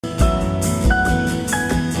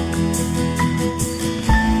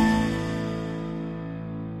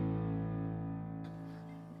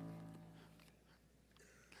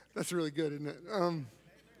That's really good, isn't it?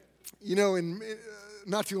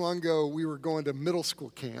 Not too long ago, we were going to middle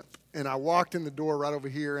school camp, and I walked in the door right over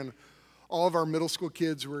here, and all of our middle school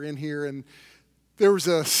kids were in here, and there was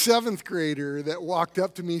a 7th grader that walked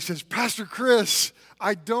up to me and says, "Pastor Chris,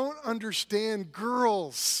 I don't understand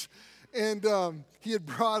girls." And he had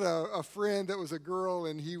brought a friend that was a girl,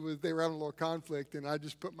 and they were having a little conflict, and I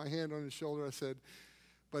just put my hand on his shoulder. I said,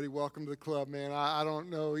 "Buddy, welcome to the club, man. I don't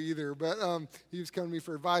know either." But he was coming to me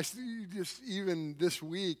for advice. Just even this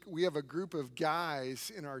week, we have a group of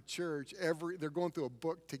guys in our church. They're going through a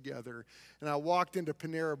book together. And I walked into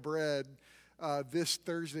Panera Bread this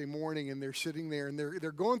Thursday morning, and they're sitting there, and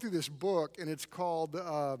they're going through this book, and it's called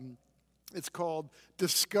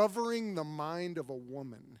Discovering the Mind of a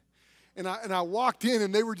Woman. And I walked in,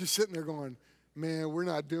 and they were just sitting there going, "Man, we're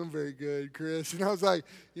not doing very good, Chris." And I was like,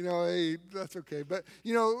 hey, that's okay. But,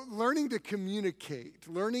 learning to communicate,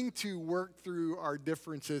 learning to work through our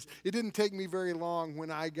differences. It didn't take me very long when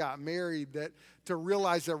I got married to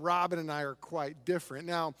realize that Robin and I are quite different.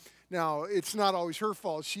 Now, it's not always her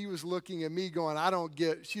fault. She was looking at me going,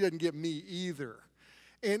 she doesn't get me either.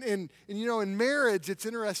 And in marriage, it's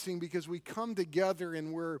interesting because we come together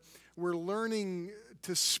and we're learning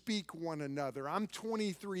to speak one another. I'm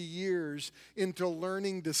 23 years into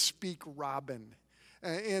learning to speak Robin.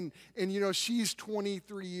 And she's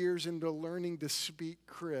 23 years into learning to speak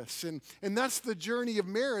Chris. And that's the journey of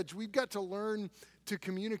marriage. We've got to learn to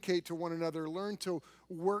communicate to one another, learn to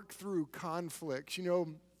work through conflicts.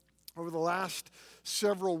 Over the last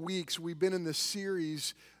several weeks, we've been in this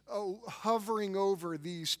series hovering over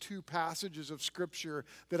these 2 passages of Scripture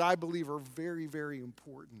that I believe are very, very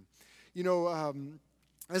important.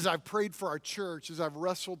 As I've prayed for our church, as I've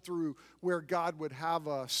wrestled through where God would have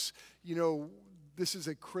us, this is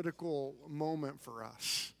a critical moment for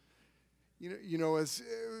us.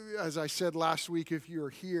 As I said last week, if you're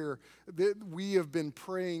here, we have been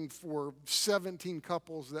praying for 17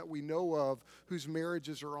 couples that we know of whose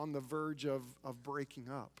marriages are on the verge of breaking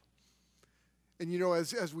up. And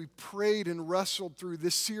as we prayed and wrestled through,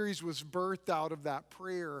 this series was birthed out of that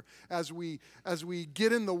prayer as we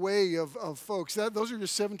get in the way of folks. Those are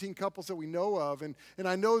just 17 couples that we know of. And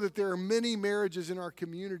I know that there are many marriages in our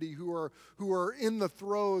community who are in the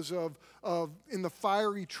throes of in the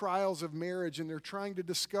fiery trials of marriage, and they're trying to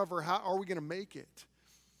discover how are we going to make it.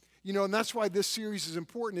 And that's why this series is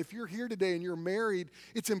important. If you're here today and you're married,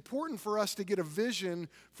 it's important for us to get a vision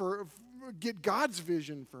get God's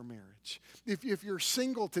vision for marriage. If you're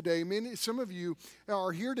single today, some of you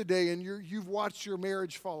are here today and you've watched your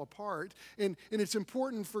marriage fall apart. And it's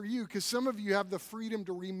important for you because some of you have the freedom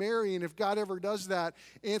to remarry. And if God ever does that,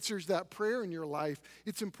 answers that prayer in your life,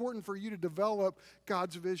 it's important for you to develop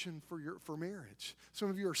God's vision for marriage. Some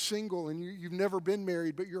of you are single and you've never been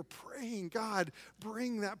married, but you're praying, "God,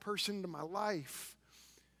 bring that person into my life."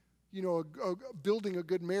 Building a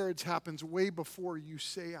good marriage happens way before you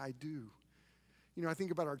say "I do." I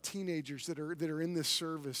think about our teenagers that are in this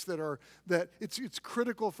service that it's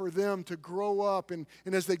critical for them to grow up and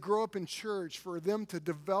as they grow up in church, for them to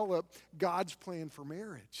develop God's plan for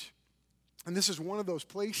marriage. And this is one of those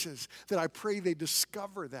places that I pray they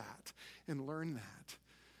discover that and learn that.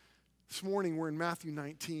 This morning we're in Matthew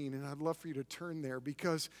 19, and I'd love for you to turn there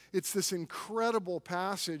because it's this incredible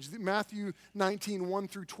passage. Matthew 19, 1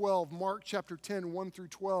 through 12, Mark chapter 10, 1 through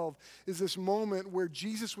 12, is this moment where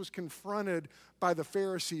Jesus was confronted by the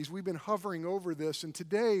Pharisees. We've been hovering over this, and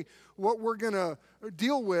today what we're going to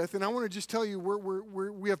deal with, and I want to just tell you,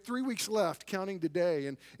 we have 3 weeks left, counting today,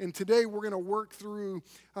 and today we're going to work through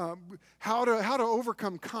how to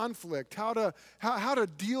overcome conflict, how to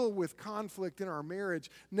deal with conflict in our marriage.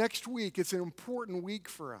 Next week, it's an important week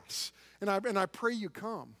for us, and I pray you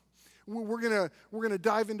come. We're gonna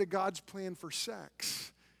dive into God's plan for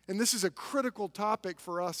sex. And this is a critical topic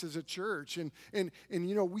for us as a church. And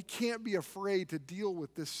we can't be afraid to deal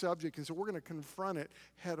with this subject. And so we're going to confront it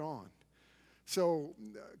head on. So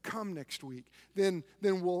come next week. Then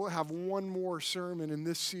we'll have one more sermon in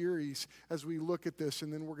this series as we look at this,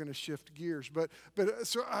 and then we're going to shift gears. But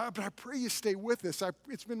I pray you stay with us.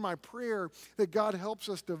 It's been my prayer that God helps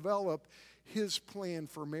us develop His plan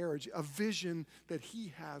for marriage, a vision that He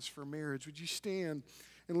has for marriage. Would you stand?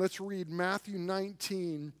 And let's read Matthew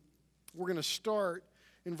 19. We're going to start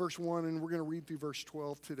in verse 1, and we're going to read through verse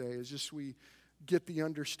 12 today as just we get the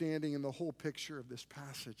understanding and the whole picture of this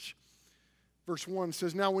passage. Verse 1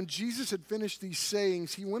 says, "Now when Jesus had finished these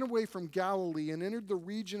sayings, He went away from Galilee and entered the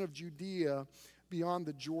region of Judea beyond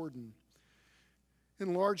the Jordan.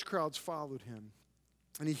 And large crowds followed Him.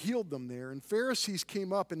 And He healed them there. And Pharisees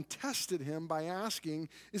came up and tested Him by asking,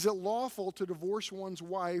 'Is it lawful to divorce one's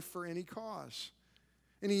wife for any cause?'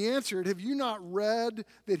 And he answered, have you not read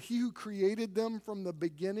that he who created them from the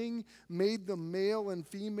beginning made them male and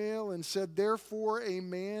female, and said, therefore a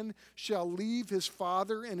man shall leave his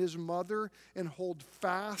father and his mother and hold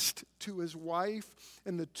fast to his wife,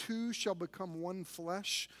 and the two shall become one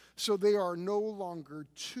flesh? So they are no longer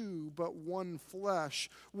two, but one flesh.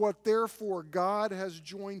 What therefore God has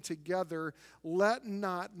joined together, let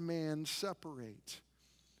not man separate.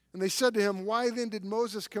 And they said to him, why then did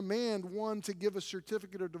Moses command one to give a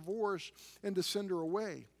certificate of divorce and to send her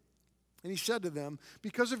away? And he said to them,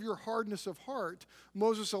 because of your hardness of heart,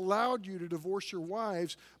 Moses allowed you to divorce your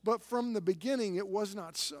wives, but from the beginning it was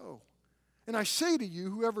not so. And I say to you,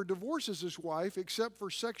 whoever divorces his wife, except for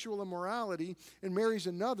sexual immorality, and marries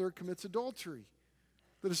another, commits adultery.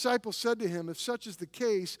 The disciples said to him, if such is the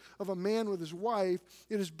case of a man with his wife,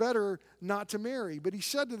 it is better not to marry. But he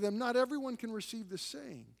said to them, not everyone can receive this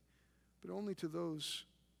saying, but only to those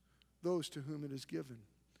to whom it is given.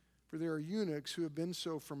 For there are eunuchs who have been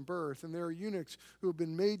so from birth, and there are eunuchs who have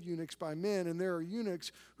been made eunuchs by men, and there are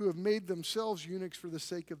eunuchs who have made themselves eunuchs for the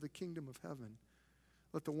sake of the kingdom of heaven.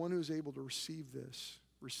 Let the one who is able to receive this,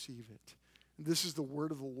 receive it. And this is the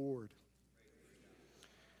word of the Lord.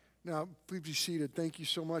 Now, please be seated. Thank you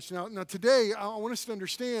so much. Now today, I want us to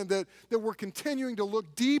understand that we're continuing to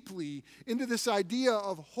look deeply into this idea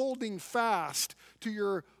of holding fast to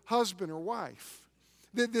your husband or wife.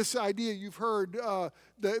 This idea you've heard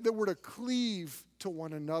that we're to cleave to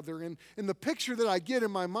one another. And the picture that I get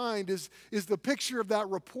in my mind is the picture of that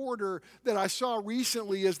reporter that I saw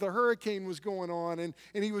recently as the hurricane was going on. And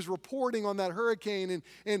he was reporting on that hurricane,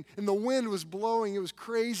 and the wind was blowing. It was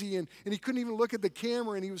crazy, and he couldn't even look at the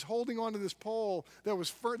camera, and he was holding onto this pole that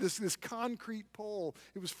was this concrete pole.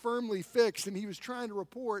 It was firmly fixed, and he was trying to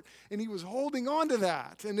report, and he was holding onto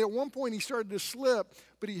that. And at one point he started to slip,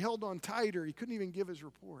 but he held on tighter. He couldn't even give his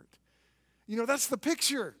report. You know, that's the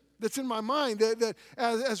picture that's in my mind, that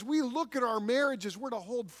as we look at our marriages, we're to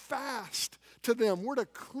hold fast to them. We're to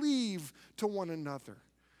cleave to one another.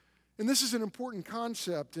 And this is an important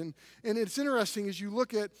concept. And it's interesting as you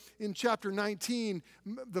look at in chapter 19,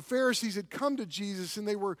 the Pharisees had come to Jesus, and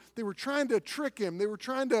they were trying to trick him. They were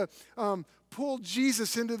trying to pull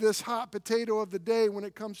Jesus into this hot potato of the day when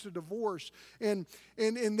it comes to divorce. And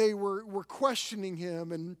they were questioning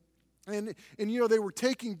him, and you know, they were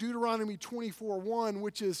taking Deuteronomy 24:1,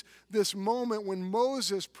 which is this moment when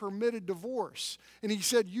Moses permitted divorce. And he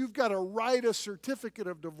said, you've got to write a certificate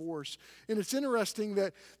of divorce. And it's interesting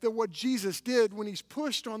that what Jesus did when he's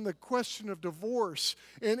pushed on the question of divorce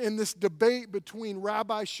and this debate between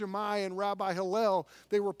Rabbi Shammai and Rabbi Hillel,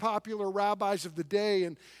 they were popular rabbis of the day,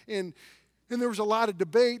 and there was a lot of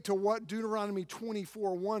debate to what Deuteronomy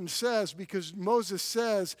 24:1 says, because Moses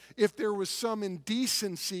says if there was some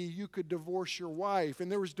indecency, you could divorce your wife.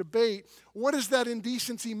 And there was debate, what does that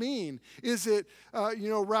indecency mean? Is it,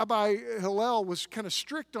 Rabbi Hillel was kind of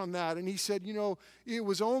strict on that, and he said, it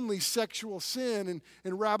was only sexual sin,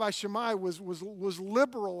 and Rabbi Shammai was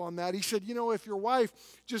liberal on that. He said, if your wife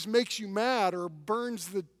just makes you mad or burns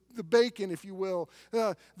the bacon, if you will,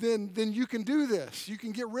 then you can do this. You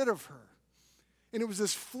can get rid of her. And it was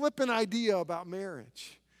this flippant idea about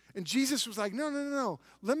marriage. And Jesus was like, no.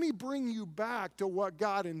 Let me bring you back to what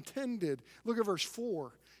God intended. Look at verse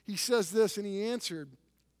 4. He says this, and he answered,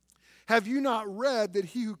 have you not read that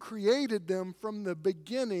he who created them from the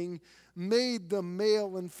beginning made them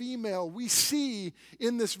male and female? We see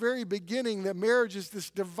in this very beginning that marriage is this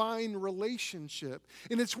divine relationship.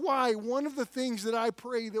 And it's why one of the things that I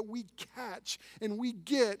pray that we catch and we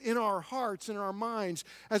get in our hearts and our minds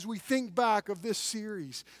as we think back of this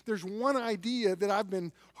series, there's one idea that I've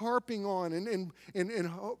been harping on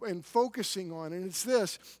and focusing on, and it's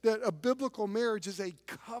this, that a biblical marriage is a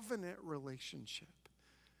covenant relationship.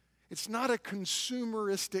 It's not a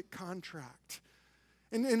consumeristic contract.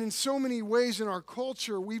 And in so many ways in our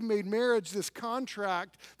culture, we've made marriage this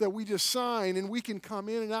contract that we just sign, and we can come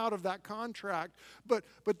in and out of that contract. But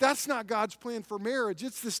that's not God's plan for marriage.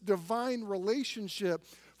 It's this divine relationship.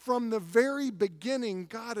 From the very beginning,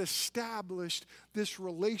 God established this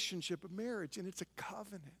relationship of marriage, and it's a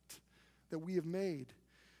covenant that we have made.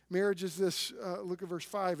 Marriage is this, look at verse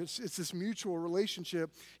 5, it's this mutual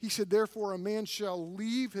relationship. He said, therefore a man shall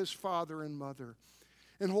leave his father and mother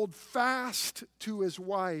and hold fast to his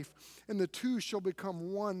wife, and the two shall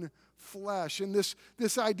become one flesh. And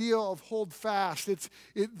this idea of hold fast,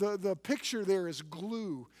 the picture there is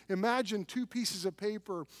glue. Imagine two pieces of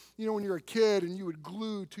paper, when you're a kid and you would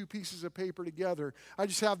glue two pieces of paper together. I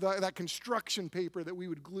just have that construction paper that we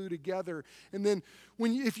would glue together. And then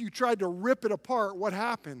if you tried to rip it apart, what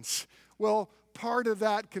happens? Well, part of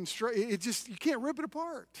that you can't rip it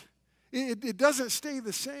apart. It doesn't stay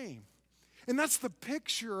the same. And that's the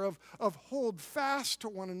picture of hold fast to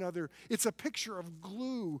one another. It's a picture of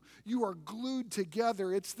glue. You are glued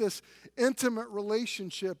together. It's this intimate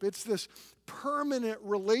relationship. It's this permanent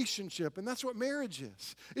relationship. And that's what marriage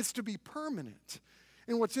is. It's to be permanent.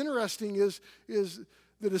 And what's interesting is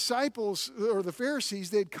the disciples or the Pharisees,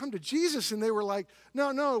 they'd come to Jesus and they were like,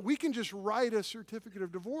 no, we can just write a certificate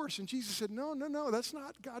of divorce. And Jesus said, no, that's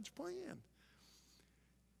not God's plan.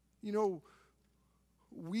 You know,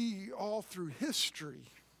 we all through history,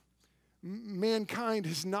 mankind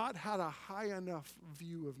has not had a high enough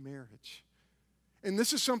view of marriage. And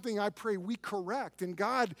this is something I pray we correct, and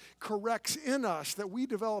God corrects in us, that we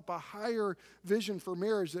develop a higher vision for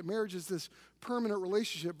marriage, that marriage is this permanent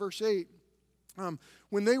relationship. Verse 8,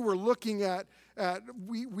 when they were looking at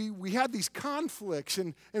we had these conflicts,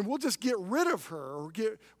 and we'll just get rid of her, or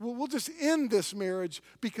we'll just end this marriage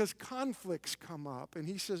because conflicts come up. And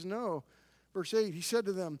he says, no. Verse 8, he said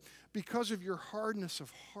to them, because of your hardness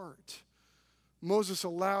of heart, Moses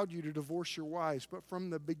allowed you to divorce your wives, but from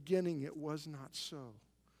the beginning it was not so.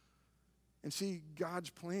 And see, God's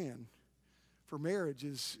plan for marriage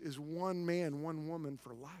is one man, one woman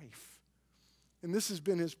for life. And this has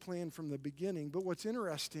been his plan from the beginning. But what's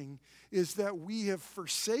interesting is that we have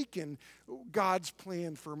forsaken God's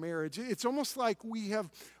plan for marriage. It's almost like we have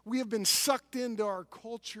been sucked into our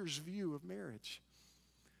culture's view of marriage.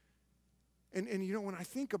 And you know, when I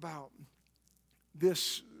think about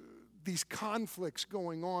these conflicts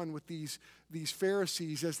going on with these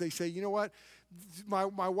Pharisees, as they say, you know what, my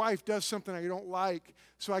wife does something I don't like,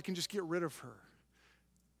 so I can just get rid of her.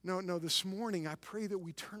 No, this morning I pray that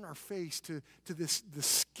we turn our face to the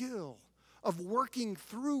skill of working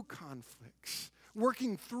through conflicts,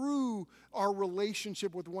 working through our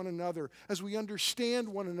relationship with one another, as we understand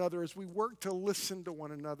one another, as we work to listen to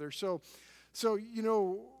one another. So you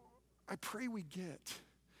know, I pray we get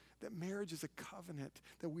that marriage is a covenant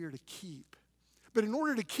that we are to keep. But in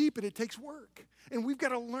order to keep it, it takes work. And we've got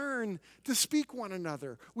to learn to speak one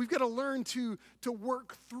another. We've got to learn to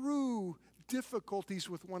work through difficulties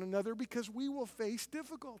with one another, because we will face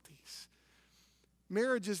difficulties.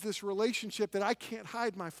 Marriage is this relationship that I can't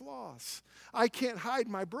hide my flaws. I can't hide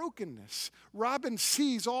my brokenness. Robin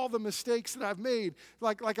sees all the mistakes that I've made.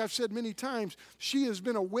 Like I've said many times, she has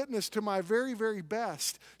been a witness to my very, very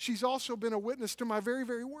best. She's also been a witness to my very,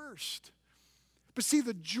 very worst. But see,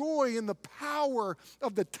 the joy and the power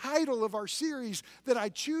of the title of our series, that I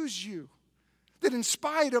choose you, that in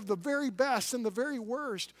spite of the very best and the very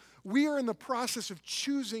worst, we are in the process of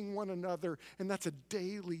choosing one another, and that's a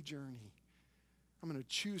daily journey. I'm going to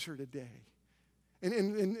choose her today.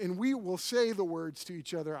 And we will say the words to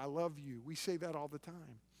each other, I love you. We say that all the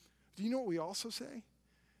time. Do you know what we also say?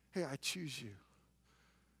 Hey, I choose you.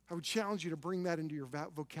 I would challenge you to bring that into your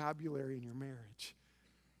vocabulary in your marriage.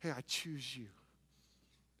 Hey, I choose you.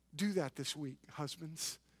 Do that this week,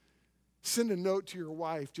 husbands. Send a note to your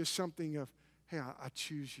wife, just something of, hey, I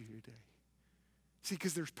choose you today. See,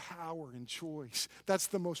 because there's power in choice. That's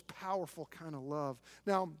the most powerful kind of love.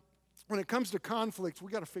 Now, when it comes to conflict,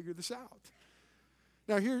 we got to figure this out.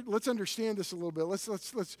 Now here, let's understand this a little bit.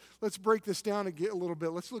 Let's break this down a little bit.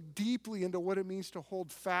 Let's look deeply into what it means to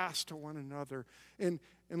hold fast to one another. And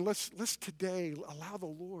let's today allow the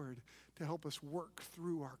Lord to help us work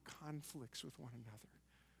through our conflicts with one another.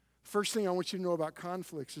 First thing I want you to know about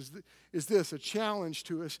conflicts is this, a challenge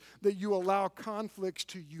to us, that you allow conflicts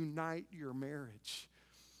to unite your marriage.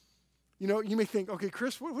 You know, you may think, okay,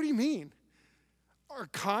 Chris, what do you mean? Our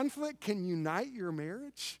conflict can unite your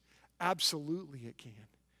marriage? Absolutely it can.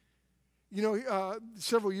 You know,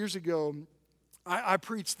 several years ago, I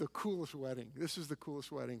preached the coolest wedding. This is the coolest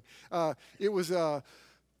wedding. It was the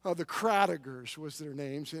Kratigers was their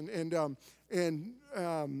names, and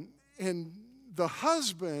the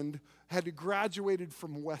husband had graduated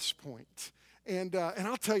from West Point, and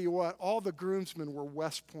I'll tell you what, all the groomsmen were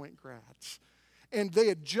West Point grads. And they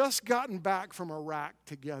had just gotten back from Iraq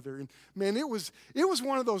together. And man, it was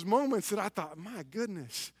one of those moments that I thought, my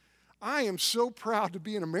goodness, I am so proud to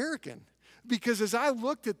be an American. Because as I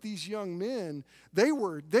looked at these young men, they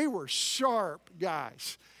were sharp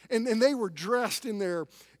guys. And they were dressed in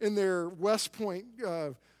their West Point,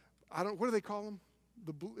 what do they call them?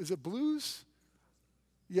 Is it blues?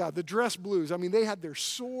 Yeah, the dress blues. I mean, they had their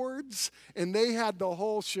swords and they had the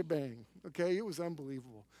whole shebang. Okay, it was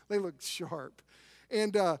unbelievable. They looked sharp.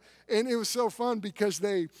 And it was so fun because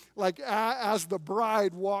they, as the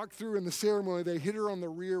bride walked through in the ceremony, they hit her on the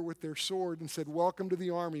rear with their sword and said, "Welcome to the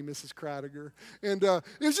army, Mrs. Kratiger." And it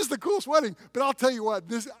was just the coolest wedding. But I'll tell you what,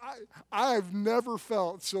 I've never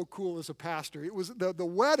felt so cool as a pastor. It was the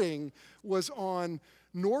wedding was on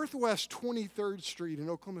Northwest 23rd Street in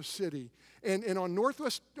Oklahoma City, and on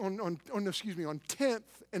 10th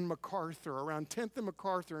and MacArthur, around 10th and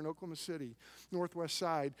MacArthur in Oklahoma City, northwest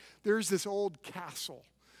side, there's this old castle.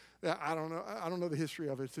 I don't know the history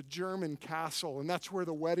of it. It's a German castle, and that's where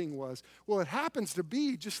the wedding was. Well, it happens to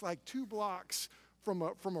be just like 2 blocks from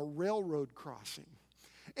a railroad crossing.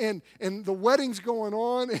 And the wedding's going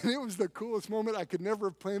on, and it was the coolest moment. I could never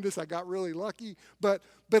have planned this. I got really lucky. But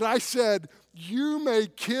I said, "You may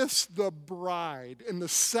kiss the bride." And the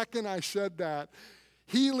second I said that,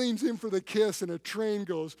 he leans in for the kiss, and a train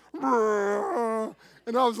goes, "Rrr."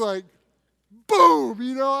 And I was like,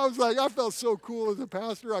 boom, I was like, I felt so cool as a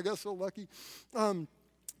pastor. I got so lucky.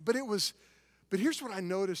 But here's what I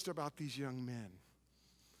noticed about these young men.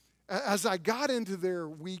 As I got into their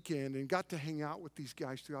weekend and got to hang out with these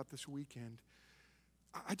guys throughout this weekend,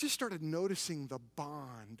 I just started noticing the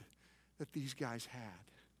bond that these guys had.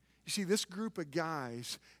 You see, this group of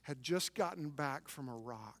guys had just gotten back from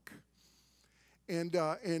Iraq. And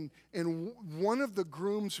one of the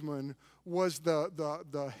groomsmen was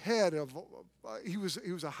the head of, he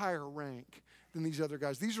was a higher rank than these other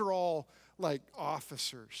guys. These are all like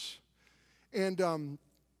officers. And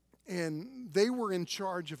they were in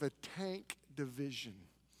charge of a tank division.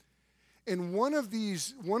 And one of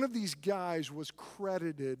these guys was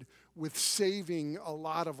credited with saving a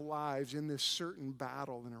lot of lives in this certain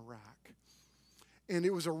battle in Iraq. And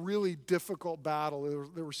it was a really difficult battle.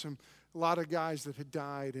 There were a lot of guys that had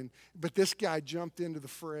died, but this guy jumped into the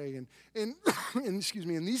fray, and excuse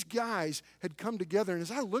me, and these guys had come together. And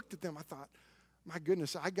as I looked at them, I thought, my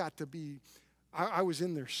goodness, I was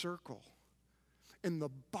in their circle. And the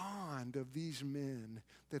bond of these men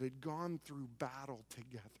that had gone through battle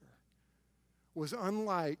together was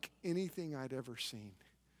unlike anything I'd ever seen.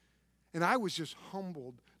 And I was just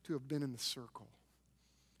humbled to have been in the circle.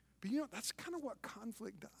 But that's kind of what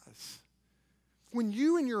conflict does. When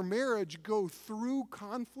you and your marriage go through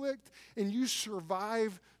conflict and you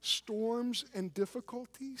survive storms and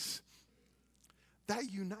difficulties,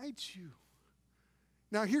 that unites you.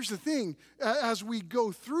 Now, here's the thing. As we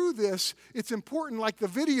go through this, it's important, like the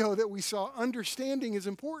video that we saw, understanding is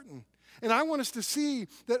important. And I want us to see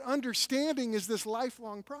that understanding is this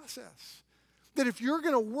lifelong process. That if you're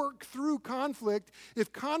going to work through conflict,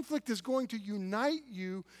 if conflict is going to unite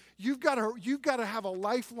you, you've got to have a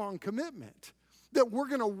lifelong commitment. That we're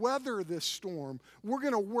going to weather this storm. We're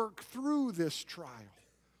going to work through this trial.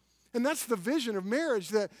 And that's the vision of marriage,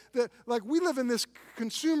 that like we live in this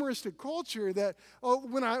consumeristic culture that,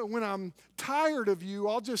 when I'm tired of you,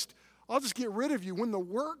 I'll just get rid of you. When the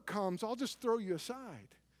work comes, I'll just throw you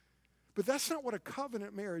aside. But that's not what a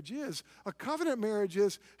covenant marriage is. A covenant marriage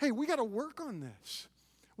is, hey, we got to work on this.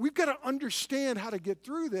 We've got to understand how to get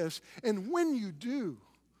through this. And when you do,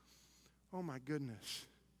 oh my goodness,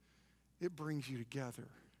 it brings you together.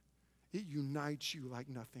 It unites you like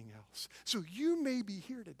nothing else. So you may be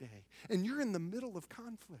here today, and you're in the middle of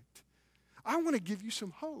conflict. I want to give you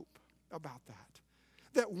some hope about that.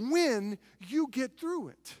 That when you get through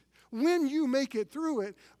it, when you make it through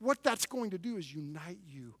it, what that's going to do is unite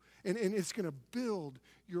you. And it's going to build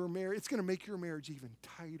your marriage. It's going to make your marriage even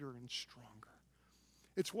tighter and stronger.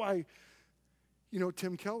 It's why,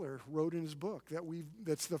 Tim Keller wrote in his book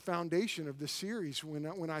that's the foundation of this series.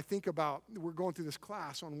 When I think about, we're going through this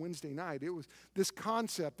class on Wednesday night, it was this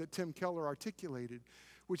concept that Tim Keller articulated,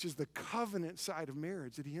 which is the covenant side of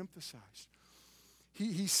marriage that he emphasized.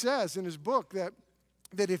 He says in his book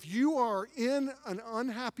that if you are in an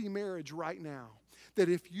unhappy marriage right now, that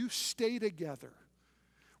if you stay together,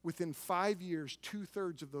 within 5 years,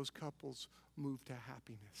 2/3 of those couples move to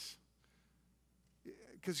happiness.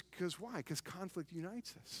 Because why? Because conflict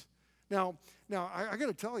unites us. Now I got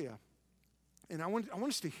to tell you, and I want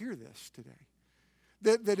us to hear this today,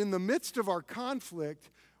 that in the midst of our conflict,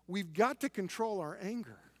 we've got to control our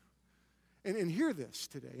anger. And hear this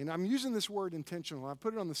today, and I'm using this word intentional. I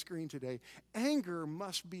put it on the screen today. Anger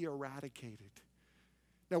must be eradicated.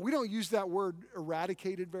 Now, we don't use that word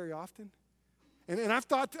eradicated very often. And I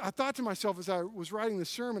thought to myself as I was writing the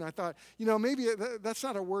sermon, I thought, maybe that's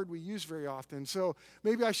not a word we use very often. So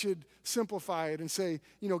maybe I should simplify it and say,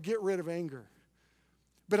 get rid of anger.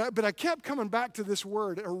 But I kept coming back to this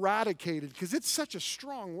word, eradicated, because it's such a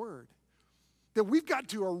strong word. That we've got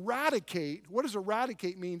to eradicate. What does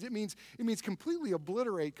eradicate mean? It means completely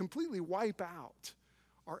obliterate, completely wipe out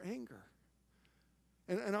our anger.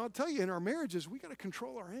 And I'll tell you, in our marriages, we got to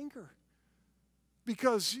control our anger.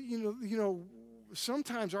 Because,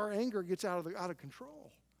 sometimes our anger gets out of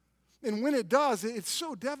control. And when it does, it's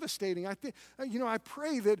so devastating. I think, I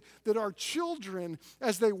pray that our children,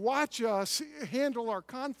 as they watch us handle our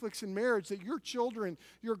conflicts in marriage, that your children,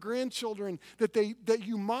 your grandchildren, that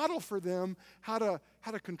you model for them how to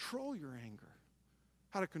control your anger,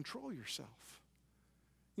 how to control yourself.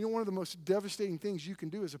 One of the most devastating things you can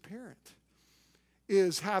do as a parent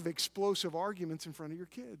is have explosive arguments in front of your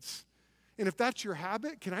kids. And if that's your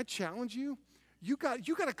habit, can I challenge you? You got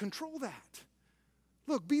to control that.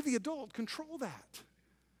 Look, be the adult. Control that.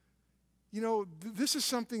 This is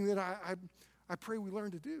something that I pray we learn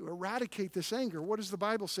to do. Eradicate this anger. What does the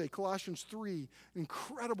Bible say? Colossians 3,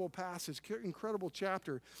 incredible passage, incredible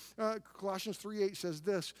chapter. Colossians 3:8 says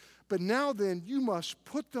this, "But now then, you must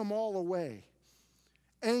put them all away.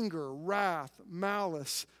 Anger, wrath,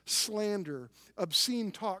 malice, slander,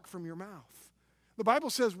 obscene talk from your mouth." The Bible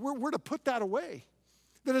says we're to put that away.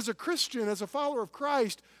 That as a Christian, as a follower of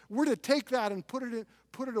Christ, we're to take that and put it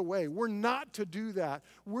away. We're not to do that.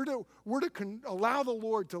 We're to allow the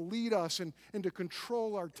Lord to lead us and to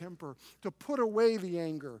control our temper, to put away the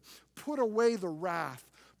anger, put away the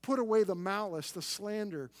wrath, put away the malice, the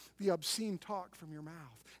slander, the obscene talk from your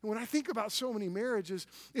mouth. And when I think about so many marriages,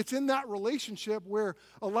 it's in that relationship where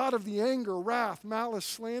a lot of the anger, wrath, malice,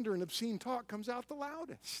 slander, and obscene talk comes out the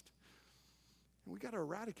loudest. And we got to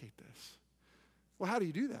eradicate this. Well, how do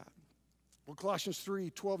you do that? Well, Colossians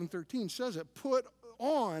 3:12 and 13 says it. "Put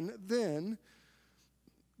on, then,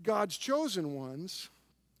 God's chosen ones,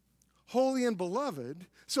 holy and beloved."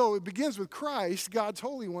 So it begins with Christ, God's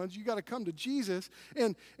holy ones. You got to come to Jesus.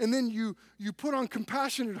 And then you put on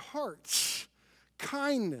compassionate hearts,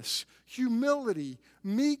 kindness, humility,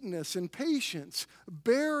 meekness, and patience,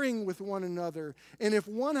 bearing with one another. And if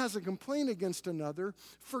one has a complaint against another,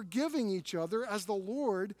 forgiving each other as the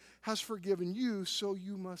Lord has forgiven you, so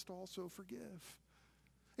you must also forgive.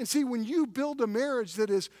 And see, when you build a marriage that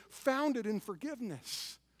is founded in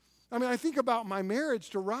forgiveness, I think about my marriage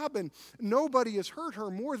to Robin, nobody has hurt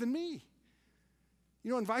her more than me.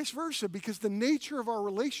 And vice versa, because the nature of our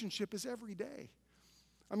relationship is every day.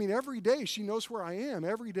 Every day she knows where I am.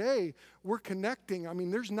 Every day we're connecting.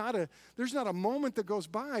 There's not a moment that goes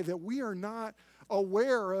by that we are not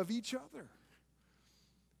aware of each other.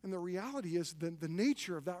 And the reality is that the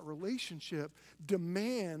nature of that relationship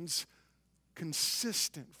demands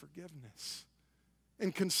consistent forgiveness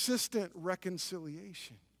and consistent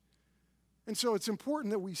reconciliation. And so it's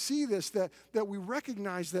important that we see this, that we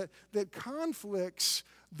recognize that conflicts,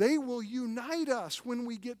 they will unite us when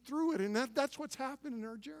we get through it. And that's what's happened in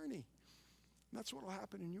our journey. And that's what will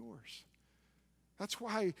happen in yours. That's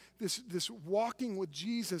why this walking with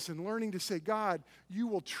Jesus and learning to say, God, you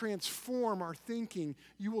will transform our thinking.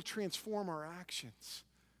 You will transform our actions.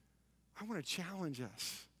 I want to challenge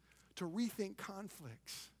us to rethink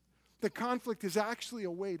conflicts. The conflict is actually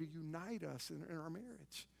a way to unite us in our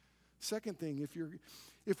marriage. Second thing,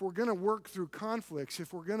 if we're going to work through conflicts,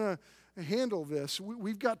 if we're going to handle this,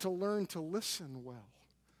 we've got to learn to listen well.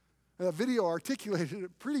 The video articulated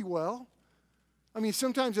it pretty well.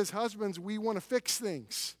 Sometimes as husbands, we want to fix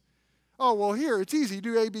things. Oh, well, here, it's easy.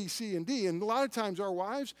 Do A, B, C, and D. And a lot of times our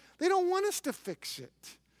wives, they don't want us to fix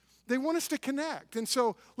it. They want us to connect. And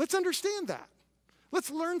so let's understand that. Let's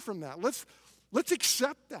learn from that. Let's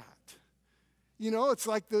accept that. It's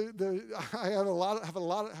like I've had a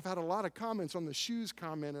lot of comments on the shoes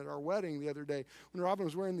comment at our wedding the other day when Robin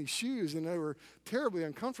was wearing these shoes and they were terribly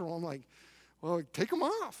uncomfortable. I'm like, well, take them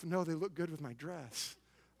off. No, they look good with my dress.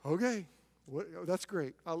 Okay, that's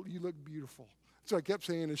great. You look beautiful. So I kept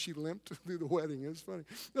saying as she limped through the wedding. It was funny.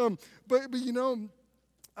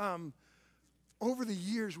 Over the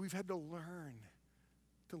years we've had to learn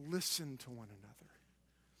to listen to one another.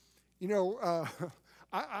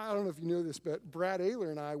 I don't know if you know this, but Brad Ayler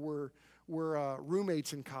and I were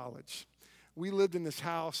roommates in college. We lived in this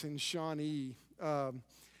house in Shawnee,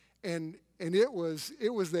 and it was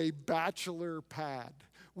a bachelor pad.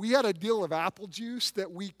 We had a deal of apple juice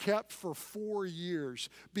that we kept for 4 years,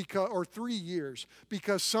 3 years,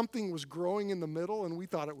 because something was growing in the middle and we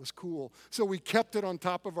thought it was cool. So we kept it on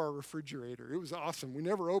top of our refrigerator. It was awesome. We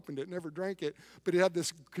never opened it, never drank it, but it had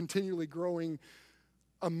this continually growing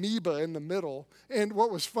amoeba in the middle. And what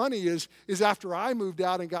was funny is after I moved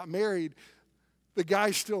out and got married, the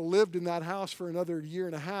guy still lived in that house for another year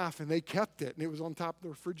and a half, and they kept it, and it was on top of the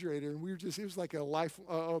refrigerator. And it was like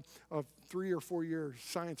a 3 or 4 year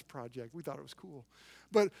science project. We thought it was cool.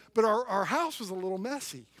 But our house was a little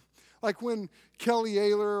messy. Like when Kelly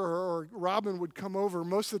Ayler or Robin would come over,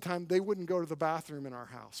 most of the time they wouldn't go to the bathroom in our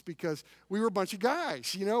house because we were a bunch of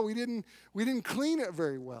guys. We didn't clean it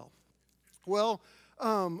very well. Well,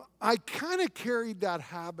 I kind of carried that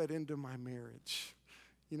habit into my marriage.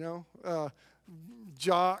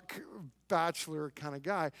 jock, bachelor kind of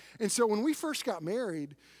guy. And so when we first got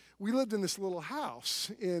married, we lived in this little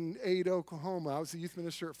house in Ada, Oklahoma. I was the youth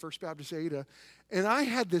minister at First Baptist Ada. And I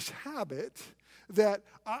had this habit that,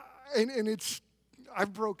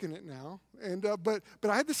 I've broken it now. But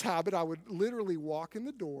I had this habit. I would literally walk in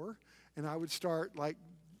the door, and I would start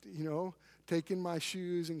taking my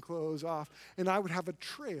shoes and clothes off, and I would have a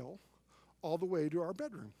trail all the way to our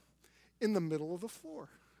bedroom in the middle of the floor.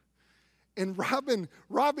 And Robin,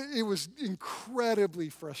 it was incredibly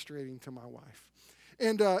frustrating to my wife.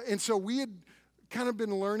 And so we had kind of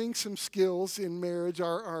been learning some skills in marriage.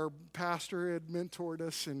 Our pastor had mentored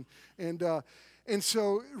us, and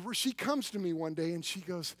so she comes to me one day and she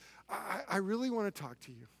goes, I really want to talk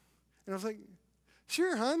to you. And I was like,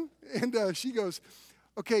 sure, hon. And she goes,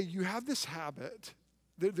 okay, you have this habit.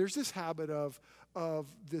 There's this habit of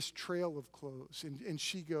this trail of clothes. And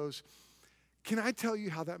she goes, can I tell you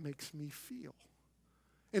how that makes me feel?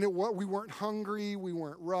 And we weren't hungry, we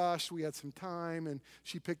weren't rushed, we had some time, and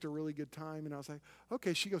she picked a really good time. And I was like,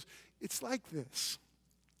 okay. She goes, it's like this.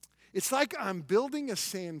 It's like I'm building a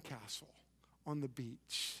sandcastle on the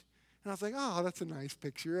beach. And I was like, oh, that's a nice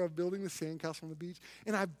picture of building the sandcastle on the beach.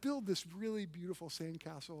 And I build this really beautiful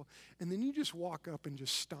sandcastle, and then you just walk up and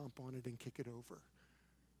just stomp on it and kick it over.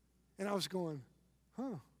 And I was going,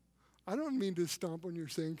 I don't mean to stomp on your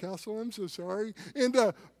sandcastle. I'm so sorry. And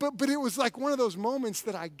but it was like one of those moments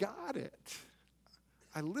that I got it.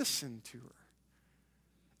 I listened to her.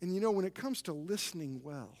 And when it comes to listening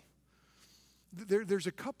well, there's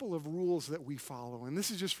a couple of rules that we follow, and this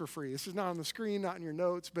is just for free. This is not on the screen, not in your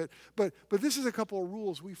notes, but this is a couple of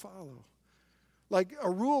rules we follow. Like a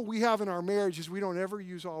rule we have in our marriage is we don't ever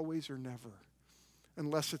use always or never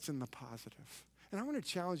unless it's in the positive. And I want to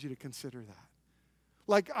challenge you to consider that.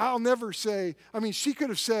 Like I'll never say, she could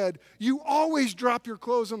have said, you always drop your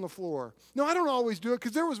clothes on the floor. No, I don't always do it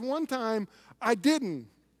because there was one time I didn't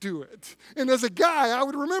do it. And as a guy, I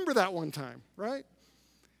would remember that one time, right?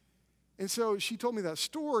 And so she told me that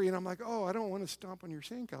story, and I'm like, oh, I don't want to stomp on your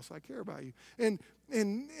sandcastle. I care about you.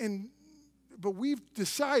 But we've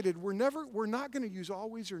decided we're not going to use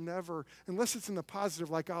always or never unless it's in the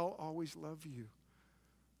positive, like I'll always love you.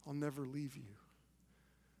 I'll never leave you.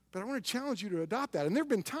 But I want to challenge you to adopt that. And there have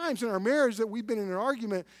been times in our marriage that we've been in an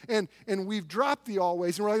argument and we've dropped the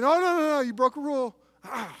always, and we're like, no, you broke a rule.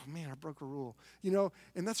 Oh, man, I broke a rule.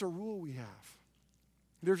 And that's a rule we have.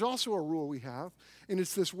 There's also a rule we have, and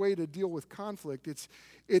it's this way to deal with conflict. It's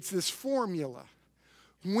this formula.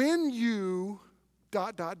 When you ...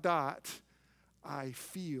 I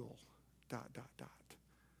feel ...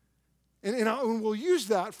 And we'll use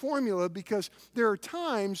that formula because there are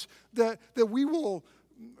times that we will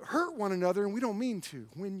hurt one another and we don't mean to.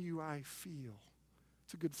 When I feel.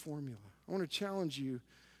 It's a good formula. I want to challenge you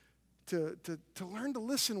to learn to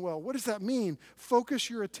listen well. What does that mean? Focus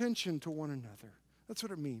your attention to one another. That's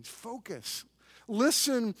what it means. Focus.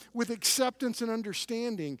 Listen with acceptance and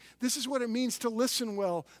understanding. This is what it means to listen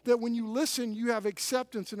well, that when you listen, you have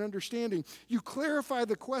acceptance and understanding. You clarify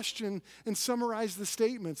the question and summarize the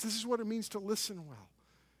statements. This is what it means to listen well.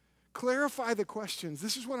 Clarify the questions.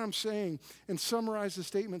 This is what I'm saying, and summarize the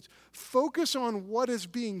statements. Focus on what is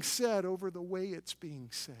being said over the way it's being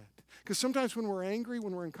said. Because sometimes when we're angry,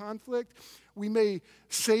 when we're in conflict, we may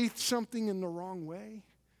say something in the wrong way.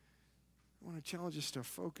 I want to challenge us to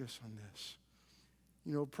focus on this.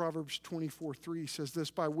 Proverbs 24:3 says this,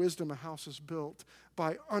 by wisdom a house is built,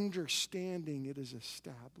 by understanding it is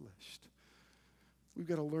established. We've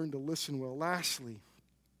got to learn to listen well. Lastly,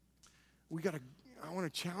 I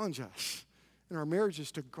want to challenge us in our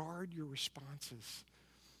marriages to guard your responses.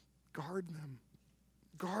 Guard them.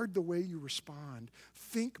 Guard the way you respond.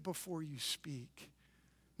 Think before you speak.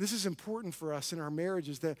 This is important for us in our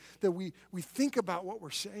marriages, that we think about what we're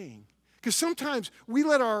saying. Because sometimes we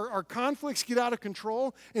let our conflicts get out of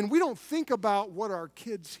control and we don't think about what our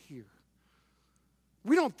kids hear.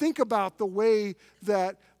 We don't think about the way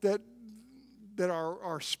that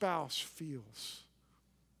our spouse feels.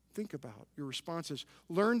 Think about your responses.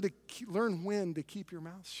 Learn when to keep your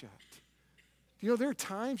mouth shut. There are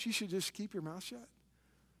times you should just keep your mouth shut.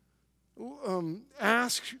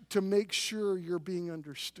 Ask to make sure you're being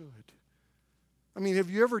understood. Have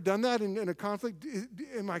you ever done that in a conflict?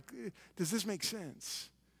 Does this make sense?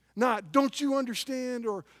 Not, don't you understand?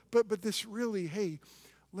 But this really, hey,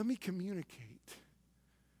 let me communicate.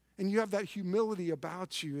 And you have that humility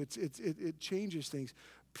about you. It changes things.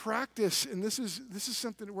 Practice, and this is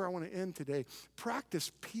something where I want to end today.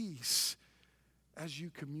 Practice peace as you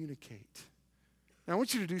communicate. Now, I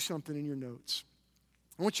want you to do something in your notes.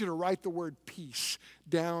 I want you to write the word peace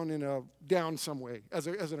down some way as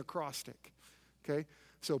an acrostic. Okay?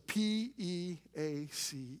 So P-E-A-C-E.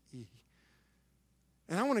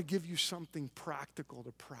 And I want to give you something practical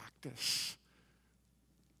to practice.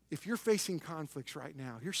 If you're facing conflicts right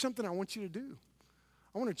now, here's something I want you to do.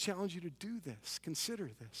 I want to challenge you to do this.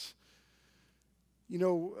 Consider this.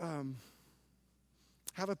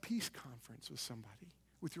 Have a peace conference with somebody,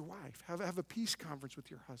 with your wife. Have a peace conference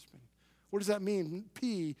with your husband. What does that mean?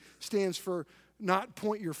 P stands for not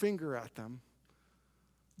point your finger at them,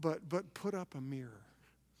 but put up a mirror.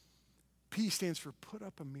 P stands for put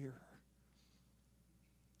up a mirror.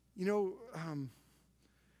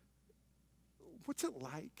 What's it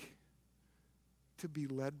like to be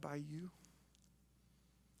led by you?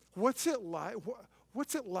 What's it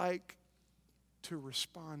like to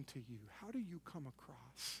respond to you? How do you come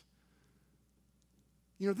across?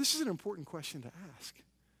 This is an important question to ask.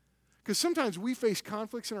 Because sometimes we face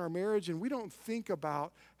conflicts in our marriage and we don't think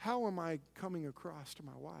about how am I coming across to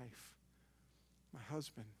my wife, my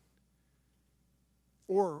husband?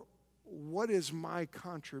 Or what is my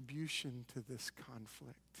contribution to this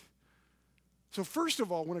conflict? So first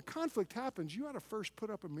of all, when a conflict happens, you ought to first put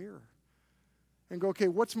up a mirror and go, okay,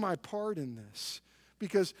 what's my part in this?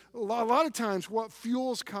 Because a lot of times what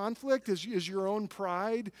fuels conflict is your own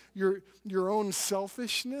pride, your own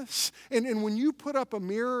selfishness. And when you put up a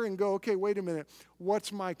mirror and go, okay, wait a minute,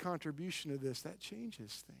 what's my contribution to this? That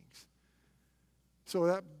changes things. So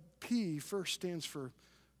that P first stands for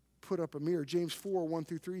put up a mirror. James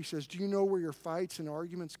 4:1-3 says, do you know where your fights and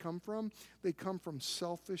arguments come from? They come from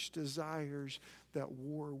selfish desires that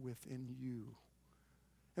war within you.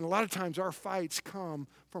 And a lot of times our fights come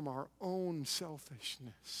from our own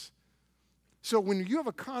selfishness. So when you have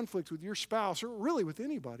a conflict with your spouse, or really with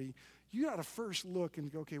anybody, you got to first look and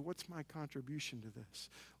go, okay, what's my contribution to this?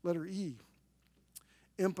 Letter E,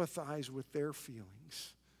 empathize with their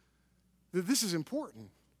feelings. This is important.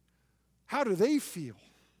 How do they feel?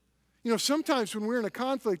 Sometimes when we're in a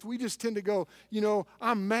conflict, we just tend to go,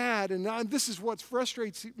 I'm mad and this is what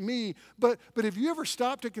frustrates me. But if you ever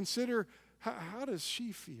stop to consider, how does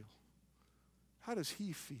she feel? How does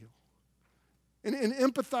he feel? And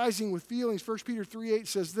empathizing with feelings, 1 Peter 3:8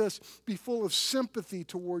 says this, be full of sympathy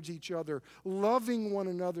towards each other, loving one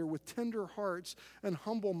another with tender hearts and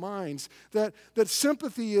humble minds. That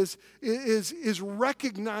sympathy is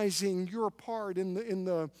recognizing your part in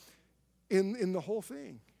the whole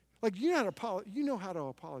thing. Like you know how to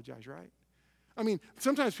apologize, right? I mean,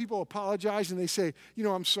 sometimes people apologize and they say,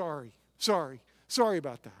 I'm sorry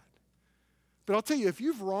about that. But I'll tell you, if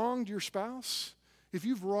you've wronged your spouse, if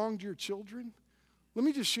you've wronged your children, let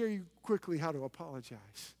me just share you quickly how to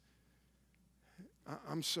apologize.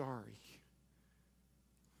 I'm sorry.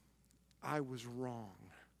 I was wrong.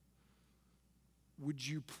 Would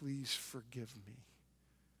you please forgive me?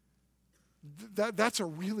 That's a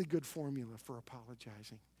really good formula for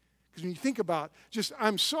apologizing. Because when you think about just,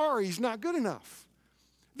 I'm sorry, is not good enough.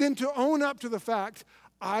 Then to own up to the fact,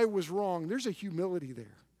 I was wrong, there's a humility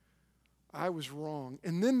there. I was wrong.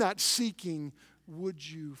 And then that seeking, would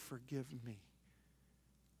you forgive me?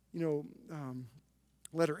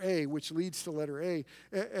 Letter A, which leads to letter A,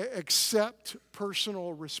 accept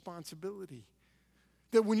personal responsibility.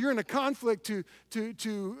 That when you're in a conflict,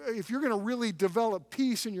 if you're going to really develop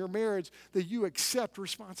peace in your marriage, that you accept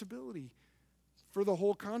responsibility for the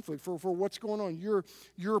whole conflict, for what's going on,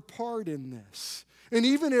 your part in this. And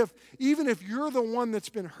even if you're the one that's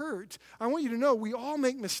been hurt, I want you to know we all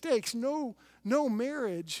make mistakes. No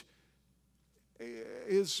marriage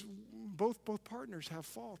is both partners have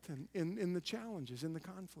fault in the challenges, in the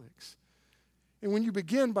conflicts. And when you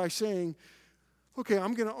begin by saying, okay,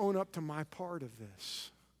 I'm going to own up to my part of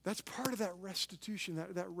this. That's part of that restitution,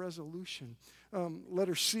 that resolution.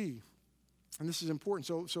 Letter C, and this is important.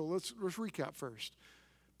 So let's recap first.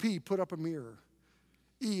 P, put up a mirror.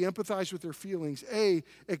 E, empathize with their feelings. A,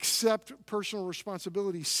 accept personal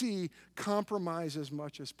responsibility. C, compromise as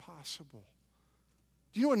much as possible.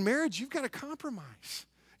 In marriage, you've got to compromise.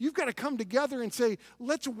 You've got to come together and say,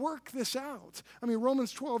 let's work this out. I mean,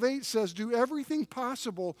 Romans 12:8 says, do everything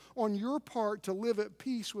possible on your part to live at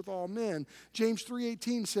peace with all men. James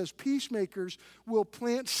 3:18 says, peacemakers will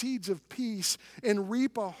plant seeds of peace and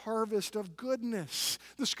reap a harvest of goodness.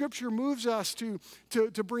 The scripture moves us to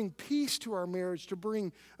bring peace to our marriage, to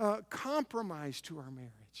bring compromise to our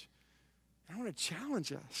marriage. And I want to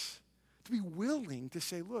challenge us to be willing to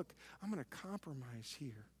say, look, I'm going to compromise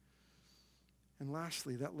here. And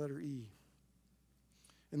lastly, that letter E,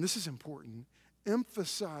 and this is important,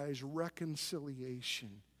 emphasize reconciliation,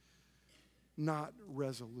 not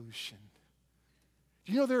resolution.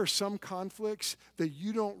 Do you know there are some conflicts that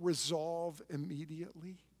you don't resolve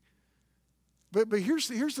immediately? But here's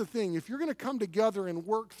the thing. If you're going to come together and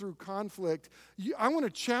work through conflict, I want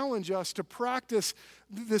to challenge us to practice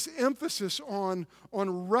this emphasis on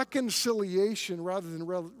reconciliation rather than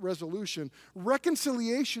resolution.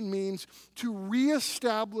 Reconciliation means to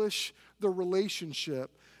reestablish the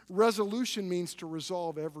relationship. Resolution means to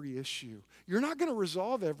resolve every issue. You're not going to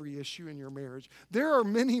resolve every issue in your marriage. There are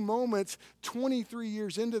many moments, 23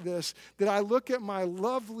 years into this, that I look at my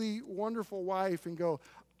lovely, wonderful wife and go,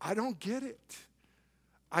 I don't get it.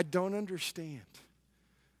 I don't understand.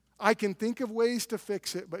 I can think of ways to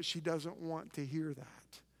fix it, but she doesn't want to hear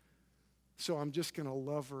that. So I'm just going to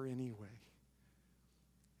love her anyway.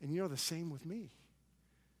 And you know, the same with me.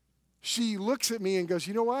 She looks at me and goes,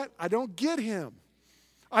 you know what? I don't get him.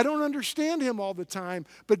 I don't understand him all the time,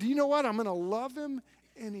 but do you know what? I'm going to love him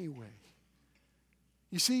anyway.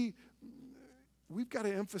 You see, we've got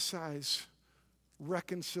to emphasize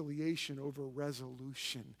reconciliation over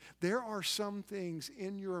resolution. There are some things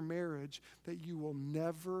in your marriage that you will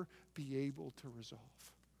never be able to resolve.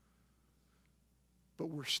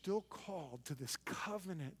 But we're still called to this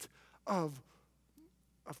covenant of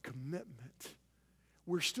commitment.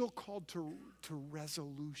 We're still called to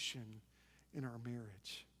resolution in our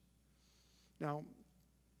marriage. Now,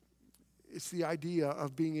 it's the idea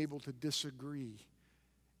of being able to disagree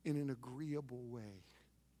in an agreeable way.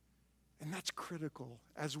 And that's critical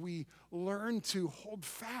as we learn to hold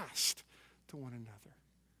fast to one another.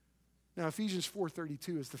 Now, Ephesians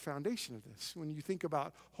 4:32 is the foundation of this. When you think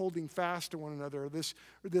about holding fast to one another,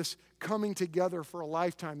 this coming together for a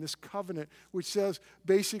lifetime, this covenant, which says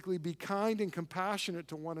basically be kind and compassionate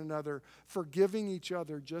to one another, forgiving each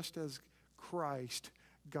other just as Christ,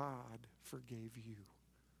 God, forgave you.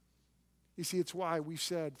 You see, it's why we've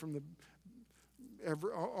said from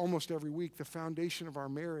almost every week, the foundation of our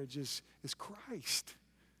marriage is Christ.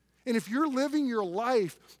 And if you're living your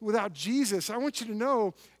life without Jesus, I want you to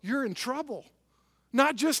know you're in trouble.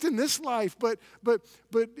 Not just in this life, but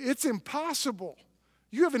it's impossible.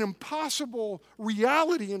 You have an impossible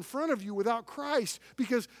reality in front of you without Christ,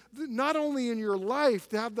 because not only in your life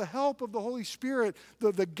to have the help of the Holy Spirit,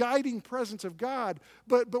 the guiding presence of God,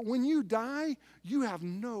 but when you die, you have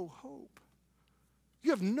no hope.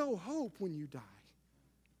 You have no hope when you die.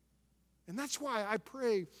 And that's why I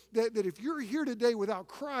pray that if you're here today without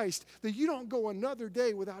Christ, that you don't go another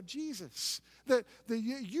day without Jesus. That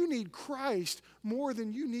you need Christ more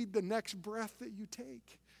than you need the next breath that you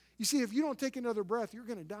take. You see, if you don't take another breath, you're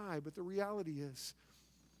going to die. But the reality is,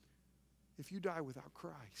 if you die without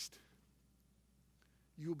Christ,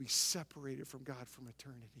 you will be separated from God from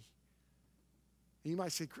eternity. And you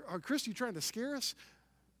might say, Chris, are you trying to scare us?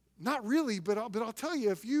 Not really, but I'll tell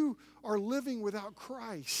you, if you are living without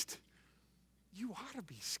Christ, you ought to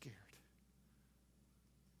be scared.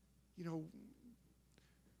 You know,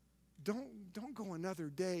 don't go another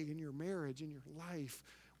day in your marriage, in your life,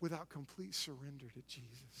 without complete surrender to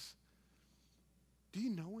Jesus. Do you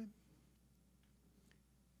know him?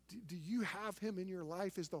 Do you have him in your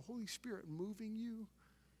life? Is the Holy Spirit moving you?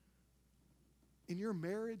 In your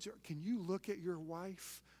marriage, can you look at your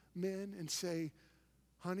wife, men, and say,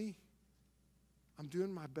 honey, I'm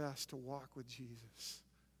doing my best to walk with Jesus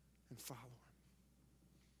and follow him?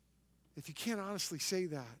 If you can't honestly say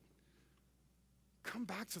that, come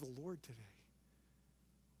back to the Lord today.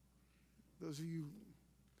 Those of you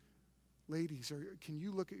ladies, can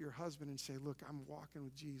you look at your husband and say, look, I'm walking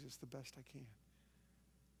with Jesus the best I can?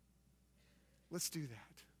 Let's do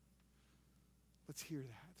that. Let's hear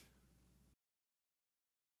that.